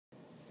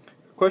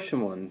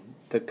Question 1.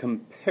 The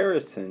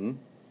comparison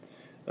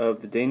of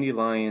the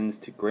dandelions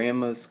to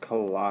Grandma's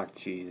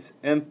kolaches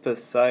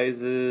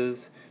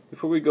emphasizes.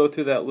 Before we go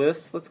through that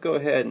list, let's go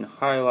ahead and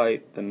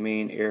highlight the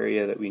main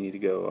area that we need to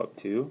go up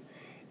to.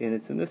 And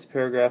it's in this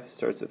paragraph. It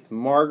starts with,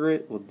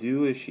 Margaret will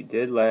do as she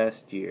did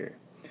last year.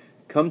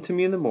 Come to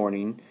me in the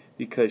morning,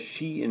 because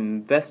she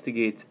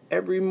investigates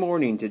every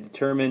morning to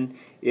determine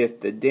if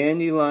the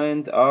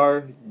dandelions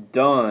are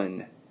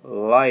done.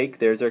 Like,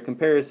 there's our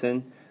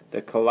comparison,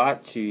 the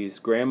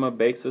kolaches Grandma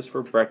bakes us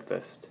for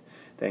breakfast.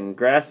 Then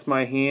grasps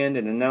my hand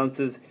and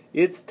announces,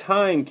 it's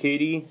time,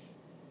 Katie.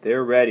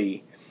 They're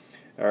ready.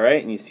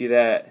 Alright, and you see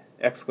that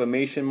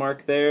exclamation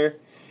mark there?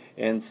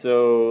 And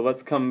so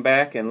let's come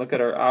back and look at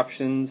our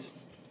options.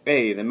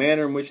 A, the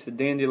manner in which the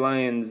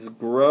dandelions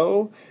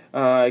grow.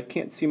 I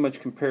can't see much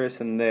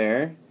comparison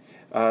there.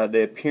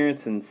 The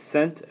appearance and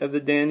scent of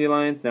the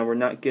dandelions. Now we're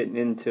not getting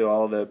into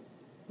all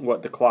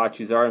what the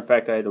kolaches are. In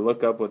fact, I had to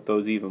look up what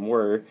those even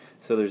were.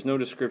 So there's no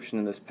description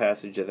in this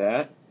passage of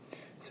that.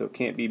 So it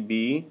can't be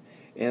B.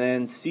 And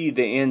then C,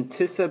 the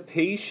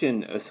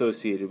anticipation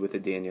associated with the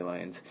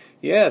dandelions.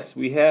 Yes,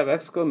 we have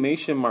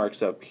exclamation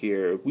marks up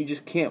here. We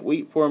just can't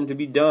wait for them to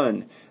be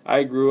done.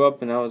 I grew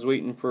up and I was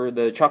waiting for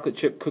the chocolate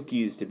chip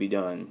cookies to be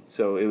done.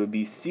 So it would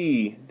be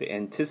C, the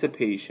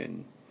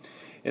anticipation.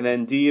 And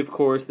then D, of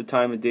course, the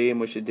time of day in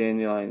which the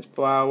dandelions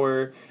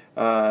flower.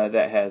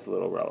 That has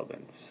little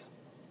relevance.